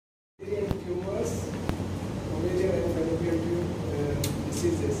ovarian tumors, ovarian and fallopian tube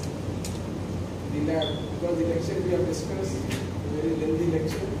diseases. The lab, because the lecture we have discussed, a very lengthy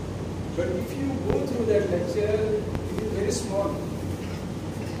lecture. But if you go through that lecture, it is very small.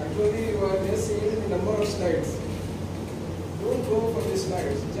 Actually, you are just seeing the number of slides. Don't go for the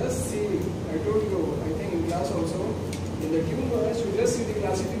slides, just see. I told you, I think in class also, in the tumors, you just see the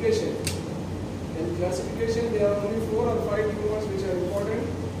classification. In classification, there are only 4 or 5 tumors which are important.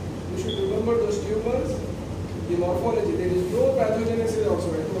 You should remember those tumors, the morphology. There is no pathogenesis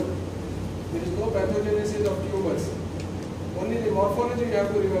also, I told you. There is no pathogenesis of tumors. Only the morphology you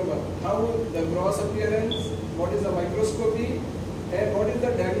have to remember. How the gross appearance, what is the microscopy, and what is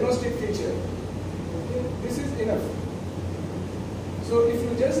the diagnostic feature. Okay? This is enough. So if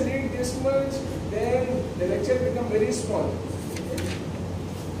you just read this much, then the lecture becomes very small. Okay?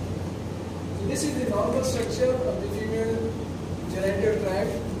 So this is the normal structure of the female genital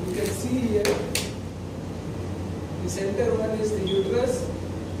tract. You can see here, the center one is the uterus,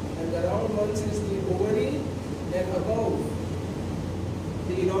 and the round one is the ovary, and above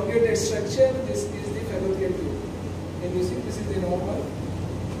the elongated structure, this is the fallopian tube. Can you see? This is the normal.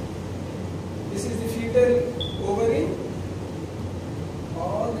 This is the fetal ovary.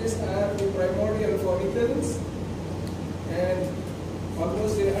 All these are the primordial follicles, and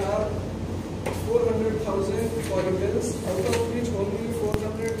almost there are 400,000 follicles, out of which only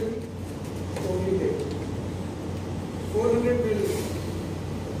 400 will ovulate. 400 will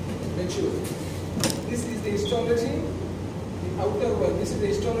mature. This is the histology. The outer one, this is the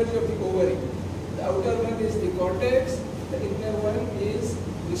histology of the ovary. The outer one is the cortex, the inner one is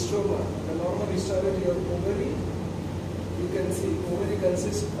the stroma. The normal histology of ovary, you can see ovary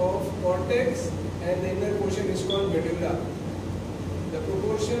consists of cortex and the inner portion is called medulla. The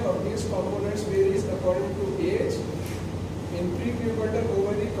proportion of these components varies according to age. In prepubertal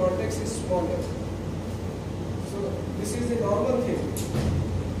ovary, cortex is smaller. So this is the normal thing.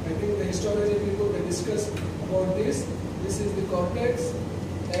 I think the histology people will discuss about this. This is the cortex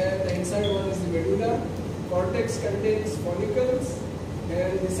and the inside one is the medulla. Cortex contains follicles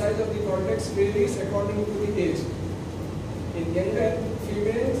and the size of the cortex varies according to the age. In younger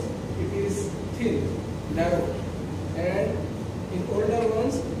females, it is thin, narrow, and in older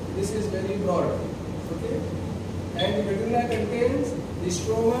ones, this is very broad. Okay? And the medulla contains the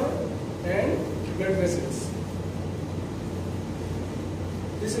stroma and blood vessels.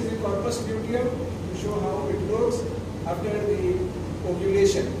 This is the corpus luteum to show how it looks after the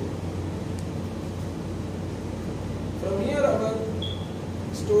ovulation. From here our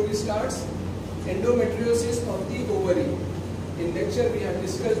story starts. Endometriosis of the ovary. In lecture we have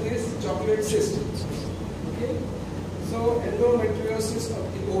discussed this chocolate cyst. Okay? So endometriosis of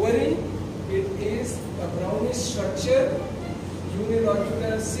the ovary, it is a brownish structure,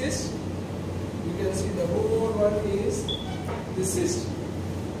 unilocular cyst. You can see the whole one is the cyst.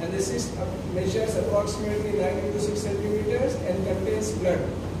 And the cyst measures approximately 9 to 6 centimeters and contains blood.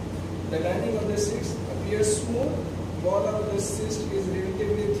 The lining of the cyst appears smooth. Wall of the cyst is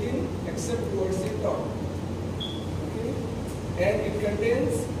relatively thin except towards the top. Okay? And it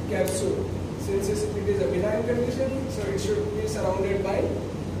contains capsule. Since it is a benign condition, so it should be surrounded by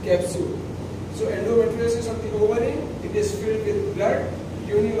capsule. So endometriosis of the ovary, it is filled with blood,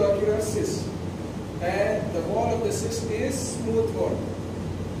 unilocular cyst. And the wall of the cyst is smooth wall.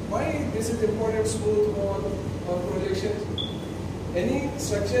 Why this is important, smooth wall or projection? Any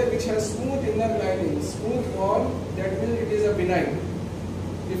structure which has smooth inner lining, smooth wall, that means it is a benign.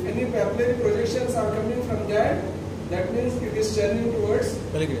 If any papillary projections are coming from that, that means it is turning towards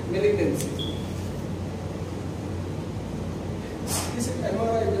malignancy. This is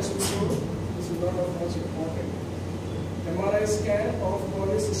MRI just before. This is not of much important. MRI scan of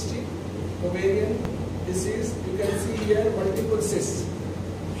polycystic ovarian disease. You can see here multiple cysts.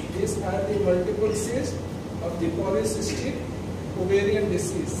 These are the multiple cysts of the polycystic ovarian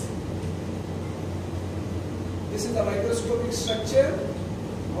disease. This is the microscopic structure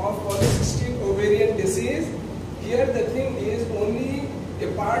of polycystic ovarian disease. Here the thing is only a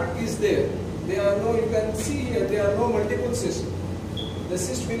part is there. There are no, you can see here, there are no multiple cysts. The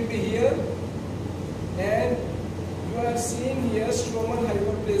cyst will be here, and you are seeing here stromal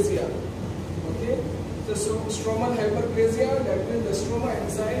hyperplasia. Okay? So stromal hyperplasia, that means the stroma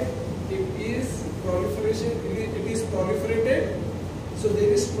inside, it is proliferated. So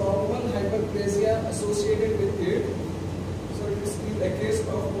there is stromal hyperplasia associated with it. So it is a case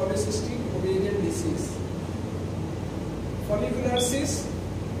of polycystic ovarian disease. Follicular cyst.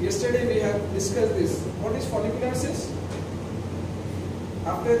 Yesterday we have discussed this. What is follicular cyst?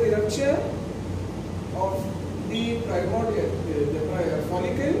 After the rupture of the primordial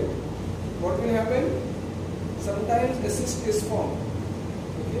follicle, sometimes a cyst is formed.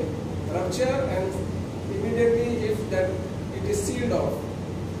 Okay, rupture, and immediately if that it is sealed off.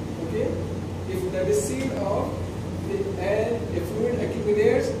 Okay, if that is sealed off and a fluid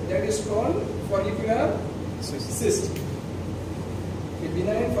accumulates, that is called follicular cyst. A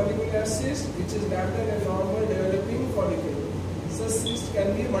benign follicular cyst which is wrapped in a normal developing follicle. Such cysts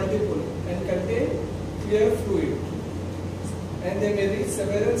can be multiple and contain clear fluid, and they may reach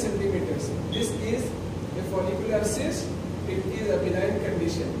several centimeters. This is a follicular cyst. It is a benign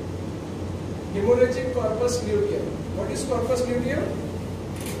condition. Hemorrhagic corpus luteum. What is corpus luteum?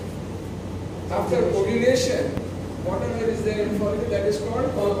 After ovulation, whatever is there in follicle, that is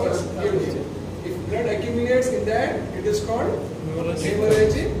called corpus luteum. If blood accumulates in that, it is called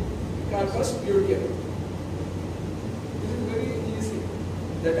hemorrhagic corpus luteum. This is very easy.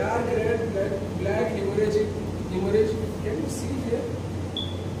 The dark red, black hemorrhage. Can you see here?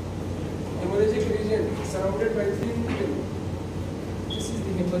 Hemorrhagic region surrounded by thin film. This is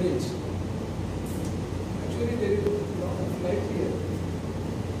the hemorrhage. Actually, there is a lot of light here.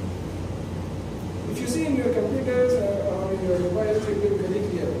 If you see in your computers or in your device, it will be very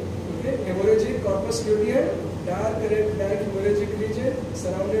clear. Okay, hemorrhagic corpus luteum, dark red black hemorrhagic region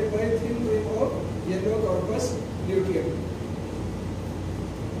surrounded by thin film of yellow corpus luteum.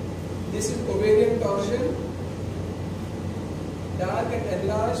 This is ovarian torsion, dark and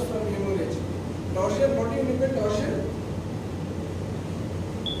enlarged from hemorrhage. Torsion, what do you mean by torsion?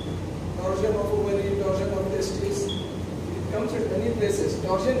 Torsion of ovary, torsion of testis. It comes at many places.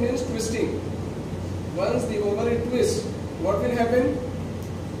 Torsion means twisting. Once the ovary twists, what will happen?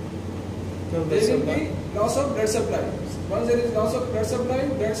 There will be loss of blood supply. Once there is loss of blood supply,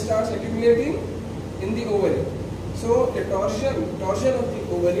 blood starts accumulating in the ovary. So a torsion of the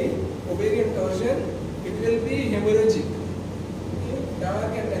ovary, ovarian torsion, it will be hemorrhagic. Okay?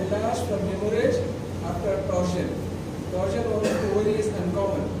 Dark and enlarged from hemorrhage after torsion. Torsion of the ovary is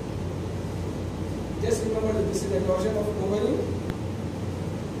uncommon. Just remember that this is a torsion of ovary.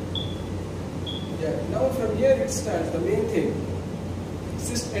 Yeah. Now from here it starts, the main thing.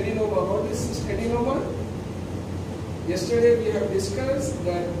 Cyst adenoma. What is cyst adenoma? Yesterday we have discussed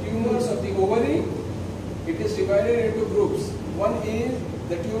that tumors of the ovary, it is divided into groups. One is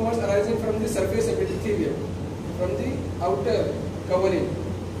the tumors arising from the surface epithelium, from the outer covering.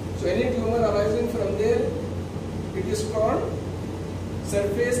 So any tumor arising from there, it is called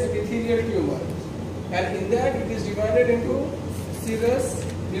surface epithelial tumor. And in that it is divided into serous,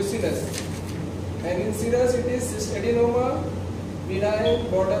 mucinous. And in serous it is cyst adenoma, benign,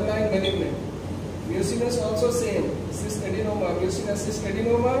 borderline, malignant. Mucinous also same, cyst adenoma, mucinous cyst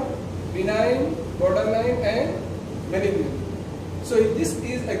adenoma, benign, borderline and malignant. So if this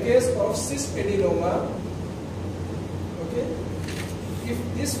is a case of cyst adenoma, okay, if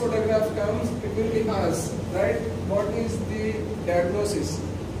this photograph comes, it will be asked, right, what is the diagnosis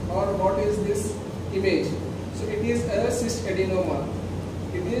or what is this image? So it is a cyst adenoma.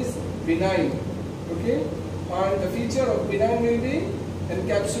 It is benign, okay, and the feature of benign will be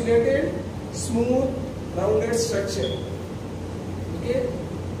encapsulated, smooth, rounded structure. Okay.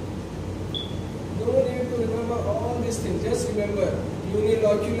 Don't need to remember all these things. Just remember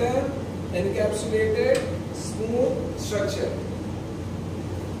unilocular, encapsulated, smooth structure.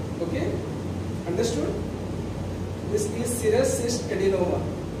 Okay? Understood? This is serous cyst adenoma.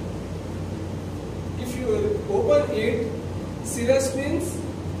 If you open it, serous means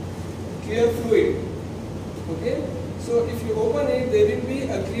clear fluid. Okay? So if you open it, there will be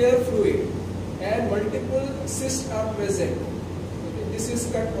a clear fluid and multiple cysts are present. Okay? This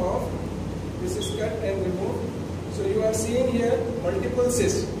is cut off. This is cut and removed. So you are seeing here multiple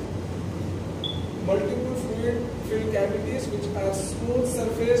cysts, multiple fluid filled cavities which are smooth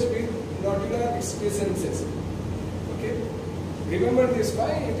surface with nodular excrescences. Okay. Remember this, why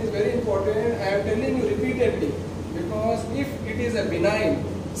it is very important. I am telling you repeatedly, because if it is a benign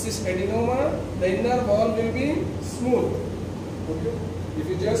cyst adenoma, the inner wall will be smooth. Okay. If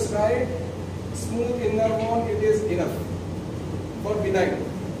you just write smooth inner wall, it is enough for benign.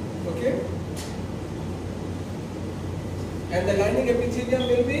 Okay. And the lining epithelium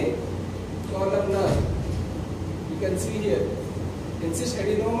will be columnar. You can see here. In cyst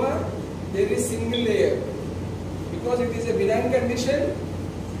adenoma, there is single layer. Because it is a benign condition,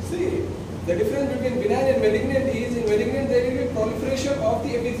 see, the difference between benign and malignant is, in malignant there will be proliferation of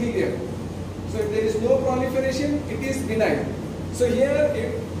the epithelium. So if there is no proliferation, it is benign. So here,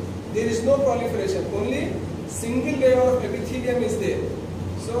 if there is no proliferation, only single layer of epithelium is there.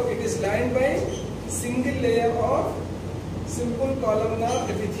 So it is lined by single layer of simple columnar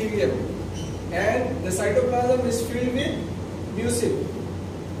epithelium, and the cytoplasm is filled with mucin.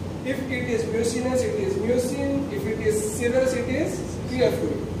 If it is mucinous, it is mucin. If it is serous, it is clear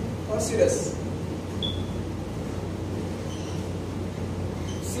fluid or serous.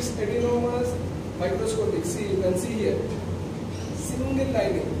 Cyst adenomas, microscopic. See, you can see here, single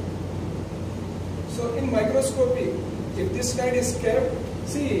lining. So in microscopy, if this slide is kept,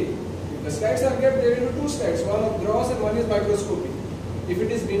 see, if the slides are kept, there will be two slides. One of gross and one is microscopy. If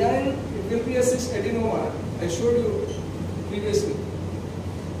it is benign, it will be a cyst adenoma. I showed you previously.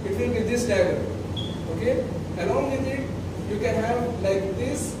 It will be this diagram. Okay? Along with it, you can have like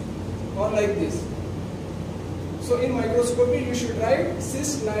this or like this. So in microscopy, you should write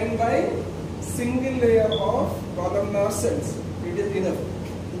cyst lined by single layer of columnar cells. It is enough.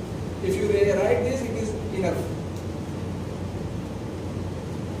 If you write this, it is enough.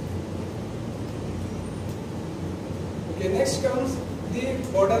 Okay, next comes the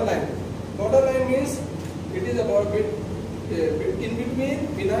borderline. Borderline means it is about in between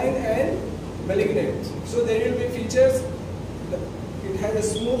benign and malignant. So there will be features. It has a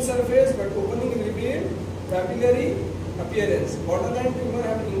smooth surface, but opening will be papillary appearance. Borderline tumor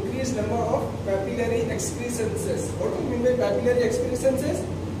have increased number of papillary excrescences. What do you mean by papillary excrescences?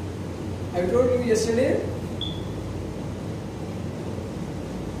 I told you yesterday.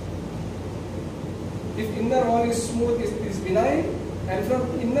 If inner wall is smooth, it is benign, and from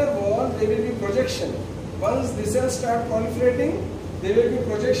inner wall there will be projection. Once the cells start proliferating, there will be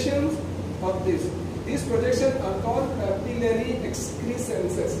projections of this. These projections are called papillary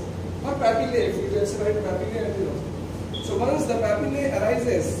excrescences or papillae. If you just write papillae, you know. So once the papillae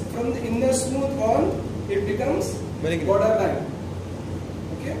arises from the inner smooth wall, it becomes borderline.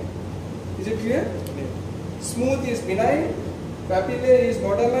 Okay? Is it clear? Okay. Smooth is benign, papillae is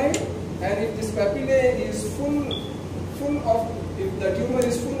borderline, and if this papillae is if the tumor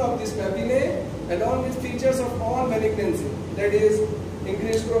is full of this papillae, along with features of all malignancy, that is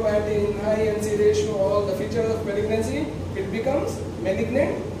increased chromatin, high NC ratio, all the features of malignancy, it becomes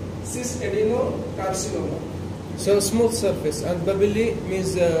malignant cyst adenocarcinoma. So smooth surface and papillae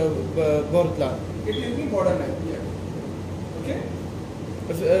means borderline. It will be borderline, yeah. Okay?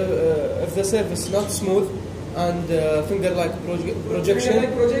 If the surface is not smooth and finger-like projection,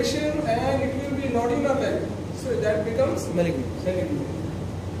 finger-like projection, and it will be nodular-like, so that becomes malignant.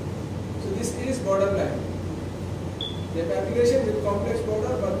 So this is borderline. The papillation with complex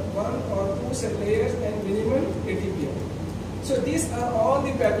border, but 1 or 2 cell layers and minimum ATPM. So these are all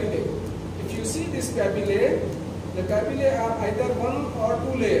the papillae. If you see this papillae, the papillae are either 1 or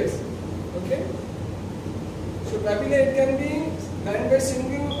 2 layers. Okay? So papillae, it can be lined by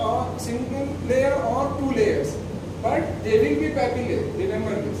single layer or 2 layers. But they will be papillae,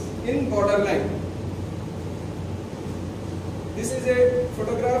 remember this, in borderline. This is a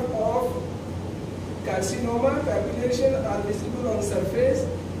photograph of carcinoma. Papillation are visible on surface.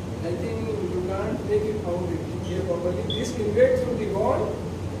 I think you can't make it out here properly. This invade through the wall.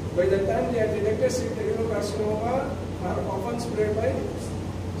 By the time they are detected, cyst adenocarcinoma are often spread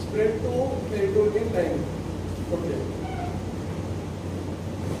to peritoneal lining. Okay.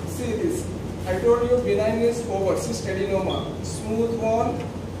 See this. I told you benign is over, cyst adenoma. Smooth wall,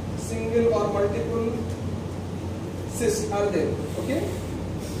 single or multiple cysts are there. Okay?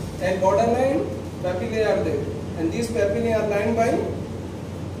 And borderline papillae are there. And these papillae are lined by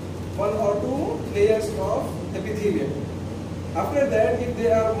 1 or 2 layers of epithelium. After that, if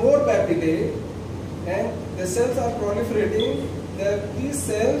there are more papillae and the cells are proliferating, these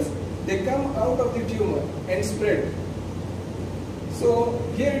cells, they come out of the tumor and spread. So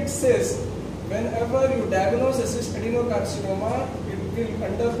here it says, whenever you diagnose a cyst adenocarcinoma, it will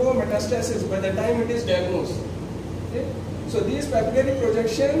undergo metastasis by the time it is diagnosed. Okay? So these papillary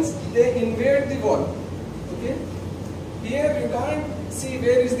projections, they invade the wall. Okay? Here you can't see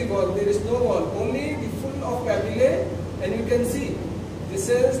where is the wall. There is no wall. Only the full of papillae, and you can see the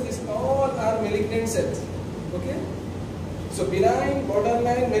cells. These all are malignant cells. Okay? So benign,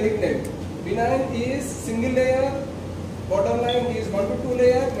 borderline, malignant. Benign is single layer. Borderline is 1 to 2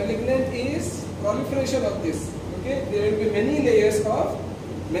 layer. Malignant is proliferation of this. Okay? There will be many layers of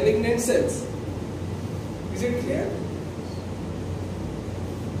malignant cells. Is it clear?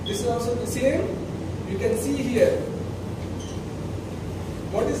 This is also the same. You can see here.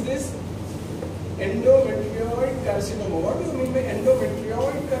 What is this? Endometrioid carcinoma. What do you mean by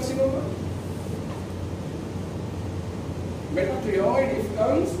endometrioid carcinoma? Metrioid, if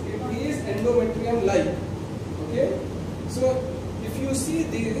comes, it is endometrium-like. Okay? So, if you see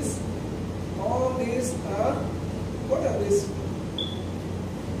these, all these are, what are these?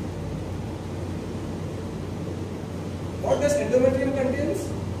 What does endometrium contains?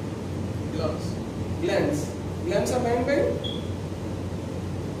 Glands. Glands. Glands are lined by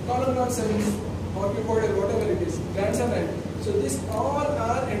columnar cells, or cuboidal, whatever it is, glands are lying. So these all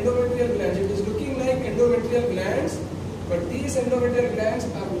are endometrial glands. It is looking like endometrial glands, but these endometrial glands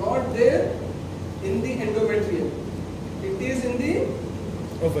are not there in the endometrium. It is in the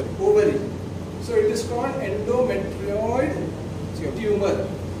ovary. So it is called endometrioid tumor.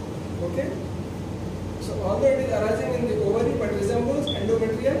 Okay. So although it is arising in the ovary, but resembles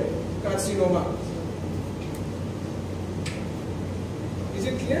endometrial carcinoma. Is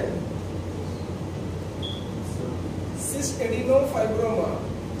it clear? Cystadenoma.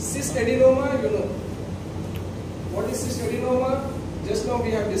 Cystadenoma, you know. What is cystadenoma? Just now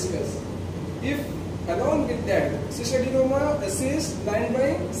we have discussed. If along with that, cystadenoma, a cyst lined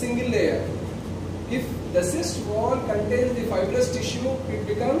by single layer. If the cyst wall contains the fibrous tissue, it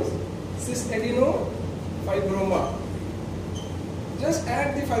becomes cystadenoma. Just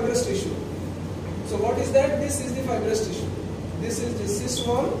add the fibrous tissue. So what is that? This is the fibrous tissue. This is the cyst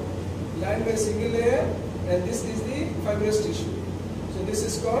wall lined by single layer, and this is the fibrous tissue. So this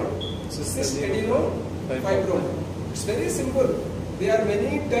is called cystadenoma. It's very simple. There are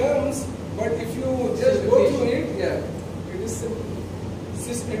many terms, but if you just go through it, yeah, it is simple.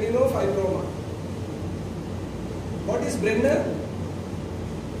 Cystadenoma. What is Brenner?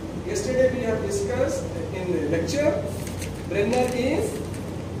 Yesterday we have discussed in the lecture. Brenner is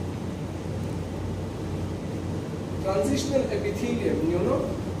transitional epithelium, you know.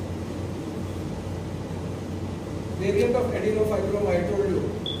 Variant of adenofibroma, I told you.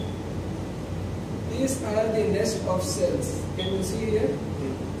 These are the nest of cells. Can you see here?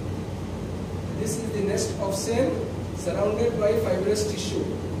 This is the nest of cell surrounded by fibrous tissue.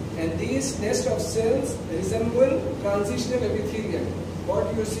 And these nest of cells resemble transitional epithelium.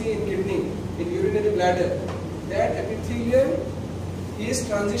 What you see in kidney, in urinary bladder, that epithelium is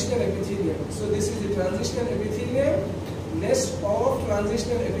transitional epithelium. So this is the transitional epithelium, nest of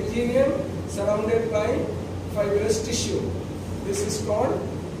transitional epithelium surrounded by fibrous tissue. This is called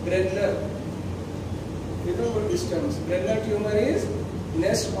Brenner. Remember these terms. Brenner tumor is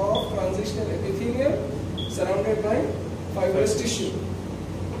nest of transitional epithelium surrounded by fibrous tissue.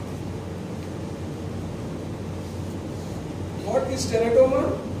 What is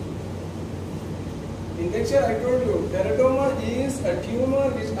teratoma? In lecture I told you, teratoma is a tumor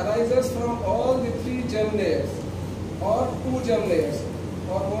which arises from all the 3 germ layers, or 2 germ layers,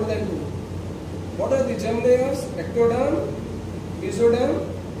 or more than 2. What are the germ layers? Ectoderm, mesoderm,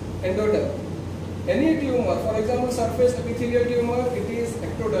 endoderm. Any tumor, for example surface epithelial tumor, it is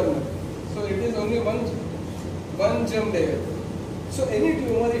ectodermal. So it is only one germ layer. So any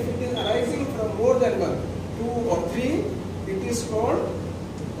tumor, if it is arising from more than 1, 2 or 3, it is called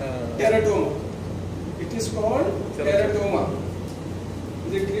teratoma. It is called teratoma.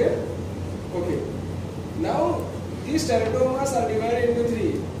 Is it clear? Okay. Now these teratomas are divided into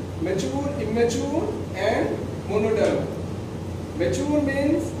 3: mature, immature, and monodermal. Mature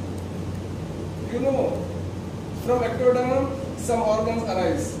means, you know, from ectoderm some organs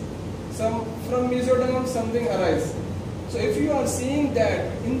arise, some from mesoderm something arise. So if you are seeing that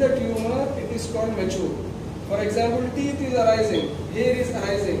in the tumor, it is called mature. For example, teeth is arising, hair is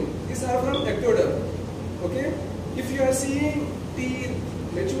arising. These are from ectoderm. Okay? If you are seeing teeth,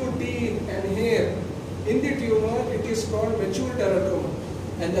 mature teeth and hair in the tumor, it is called mature teratoma.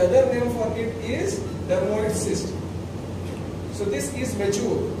 And the other name for it is dermoid cyst. So this is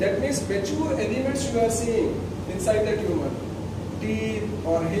mature. That means mature elements you are seeing inside the tumor, teeth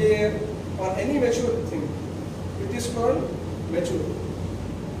or hair or any mature thing, it is called mature.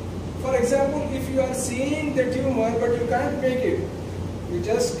 For example, if you are seeing the tumor but you can't make it, you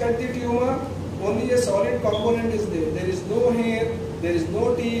just cut the tumor, only a solid component is there. There is no hair, there is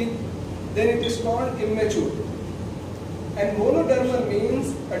no teeth, then it is called immature. And monodermal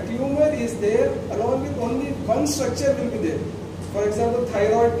means a tumor is there along with only one structure will be there. For example,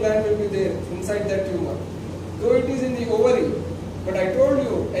 thyroid gland will be there inside that tumor, though it is in the ovary. But I told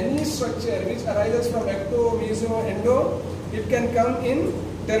you, any structure which arises from ecto, meso, endo, it can come in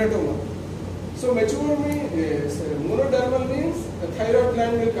teratoma. So mature means, monodermal means a thyroid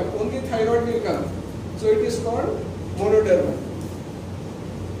gland will come, only thyroid will come. So it is called monodermal.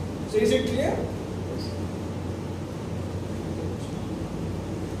 So is it clear?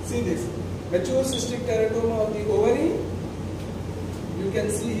 See this, mature cystic teratoma of the ovary, you can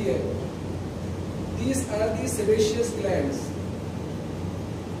see here. These are the sebaceous glands.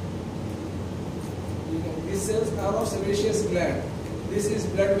 These cells are of sebaceous gland. This is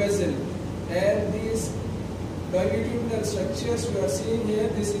blood vessel, and these longitudinal structures you are seeing here,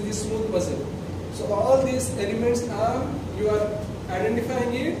 this is the smooth muscle. So all these elements are, you are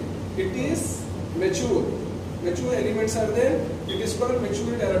identifying it, it is mature. mature elements are there, it is called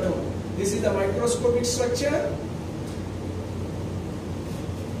mature teratoma. This is the microscopic structure,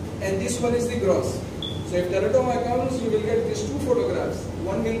 and this one is the gross. So if teratoma comes, you will get these two photographs.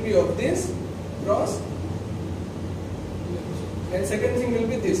 One will be of this gross, and second thing will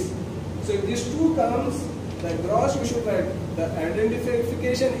be this. So if these two comes, the gross you should write. The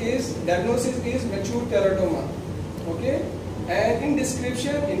identification is, diagnosis is mature teratoma. Okay? And in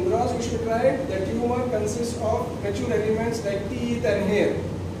description, in gross you should write the tumor consists of mature elements like teeth and hair.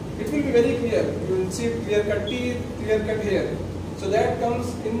 It will be very clear. You will see clear-cut teeth, clear-cut hair. So that comes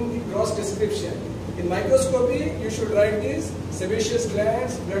in the gross description. In microscopy, you should write this: sebaceous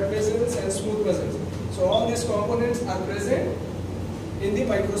glands, blood vessels, and smooth vessels. So all these components are present in the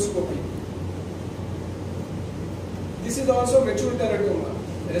microscopy. This is also mature teratoma.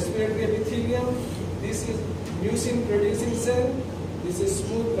 Respiratory epithelium. This is mucin producing cell. This is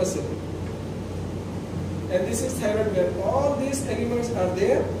smooth muscle. And this is thyroid gland. All these elements are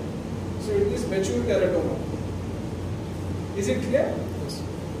there. So it is mature teratoma. Is it clear? Yes.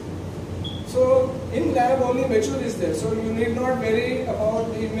 So in lab only mature is there. So you need not worry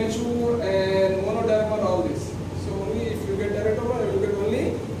about the immature and monoderma and all this. So only if you get teratoma, you will get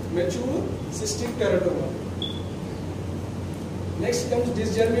only mature cystic teratoma. Next comes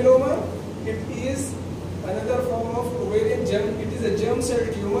dysgerminoma. It is another form of ovarian germ. It is a germ cell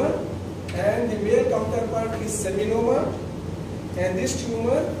tumor, and the male counterpart is seminoma. And this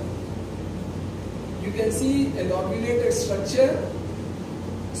tumor, you can see a lobulated structure,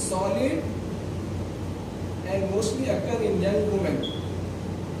 solid, and mostly occur in young women.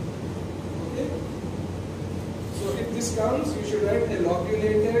 Okay. So if this comes, you should write a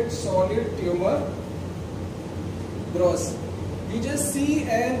lobulated solid tumor, gross. You just see,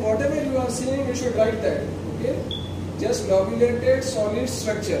 and whatever you are seeing, you should write that. Okay, just lobulated solid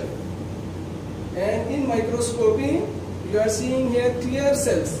structure. And in microscopy, you are seeing here clear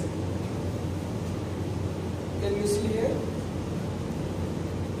cells. Can you see here?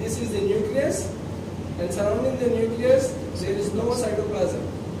 This is the nucleus, and surrounding the nucleus, there is no cytoplasm.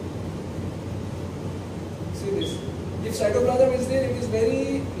 See this. If cytoplasm is there, it is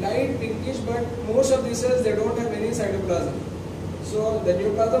very light pinkish, but most of these cells, they don't have any cytoplasm. So the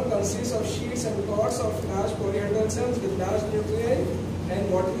neoplasm consists of sheets and cords of large polyhedral cells with large nuclei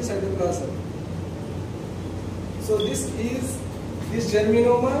and watery cytoplasm. So this is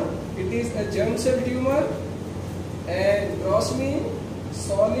dysgerminoma. It is a germ cell tumor and grossly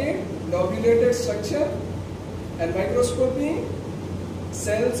solid lobulated structure, and microscopy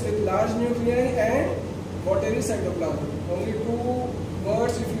cells with large nuclei and watery cytoplasm. Only two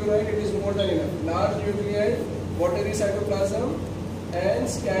words if you write, it is more than enough. Large nuclei, watery cytoplasm, and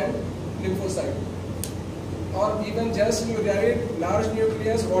scanned lymphocyte. Or even just you write large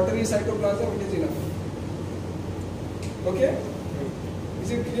nucleus, watery cytoplasm, it is enough. Okay?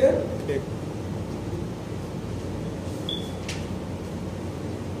 Is it clear? Okay.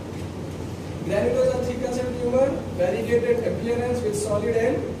 Granulosa theca cell tumor, variegated appearance with solid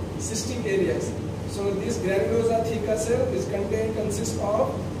and cystic areas. So this granulosa theca cell is consists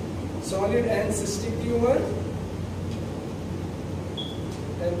of solid and cystic tumor.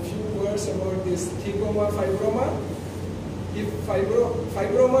 And few words about this thecoma, fibroma. If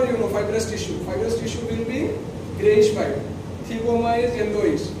fibroma, you know, fibrous tissue. Fibrous tissue will be grayish white. Thecoma is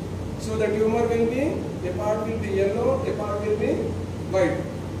yellowish. So the tumor will be, a part will be yellow, a part will be white.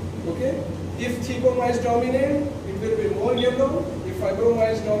 Okay. If thecoma is dominant, it will be more yellow. If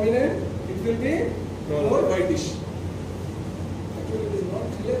fibroma is dominant, it will be more whitish. Actually, it is not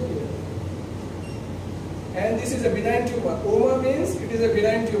clear here. And this is a benign tumor. Oma means it is a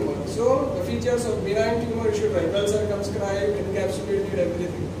benign tumor. So the features of benign tumor you should write: well circumscribed, encapsulated,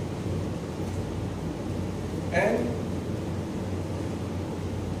 everything. And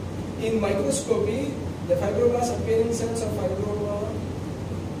in microscopy, the fibroblast appearing cells of fibroma.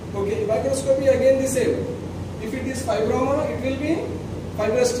 Okay, in microscopy again the same. If it is fibroma, it will be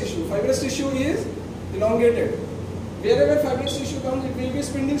fibrous tissue. Fibrous tissue is elongated. Wherever fibrous tissue comes, it will be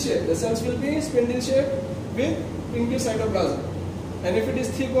spindle shape. The cells will be spindle shape with pinkish cytoplasm. And if it is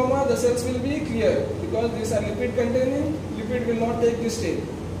thecoma, the cells will be clear because these are lipid containing. Lipid will not take this stain.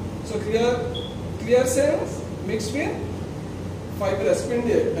 So clear cells mixed with fibrous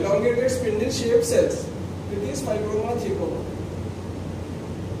spindle, elongated spindle shaped cells. It is fibroma, thecoma.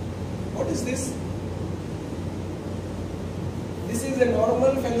 What is this? This is a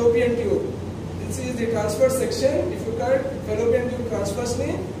normal fallopian tube. This is the transverse section. If you cut fallopian tube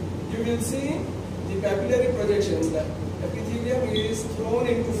transversely, you will see the papillary projections. The epithelium is thrown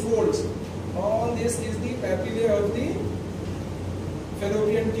into folds. All this is the papillae of the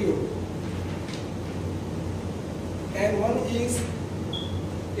fallopian tube. and one is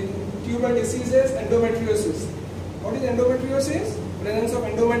in tubal diseases, endometriosis. What is endometriosis? Presence of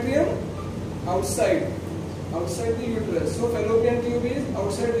endometrium outside the uterus. So fallopian tube is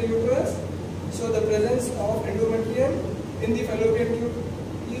outside the uterus. So the presence of endometrium in the fallopian tube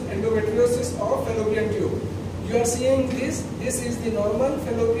is endometriosis of fallopian tube. You are seeing this is the normal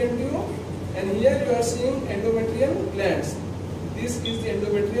fallopian tube, and here you are seeing endometrial glands. This is the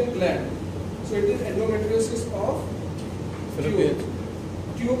endometrial gland. So it is endometriosis of fallopian tube.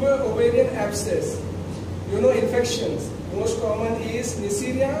 Tuber ovarian abscess. You know infections. Most common is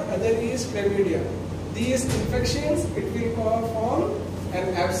Neisseria, other is chlamydia. These infections, it will form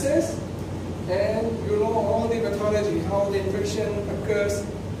an abscess, and you know all the pathology, how the infection occurs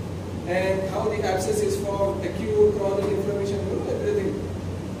and how the abscess is formed, acute, chronic inflammation, you know everything.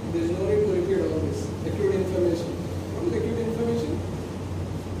 There is no need to repeat all this. Acute inflammation. What is acute inflammation?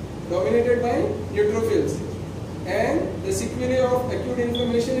 Dominated by neutrophils. And the sequelae of acute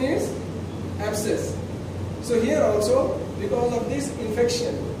inflammation is abscess. So here also, because of this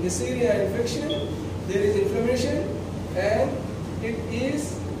infection, Neisseria infection, there is inflammation and it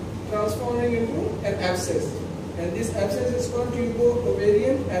is transforming into an abscess. And this abscess is called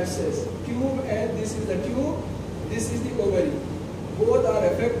tubo-ovarian abscess. Tube, and this is the tube, this is the ovary. Both are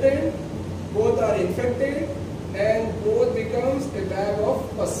affected, both are infected, and both becomes a bag of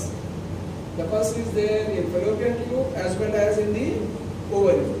pus. The pus is there in fallopian tube as well as in the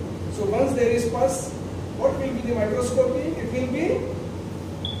ovary. So once there is pus, what will be the microscopy? It will be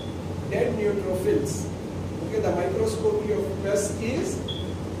dead neutrophils. Okay, the microscopy of pus is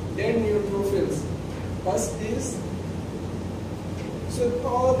dead neutrophils. Pus is, so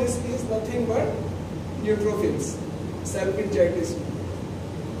all this is nothing but neutrophils, salpingitis.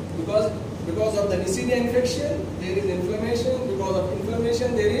 Because of the Neisseria infection, there is inflammation. Because of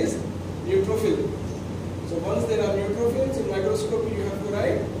inflammation, there is neutrophil. So once there are neutrophils, in microscopy you have to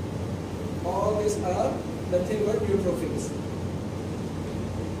write all these are nothing but neutrophils.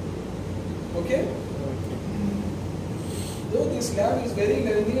 Okay? Though this lab is very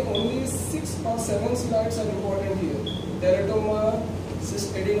lengthy, only 6 or 7 slides are important here. Teratoma,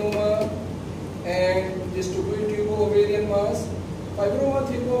 cystadenoma, and this tubo-ovarian mass. Fibroma,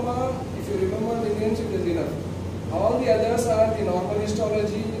 thigoma, if you remember the names, it is enough. All the others are the normal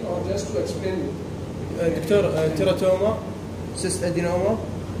histology or just to explain you. دكتور teratoma, cystadenoma,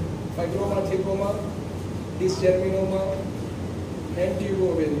 Fibroma, thigoma, dysgerminoma, and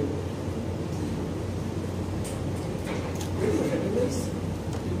tubo-ovarian. With the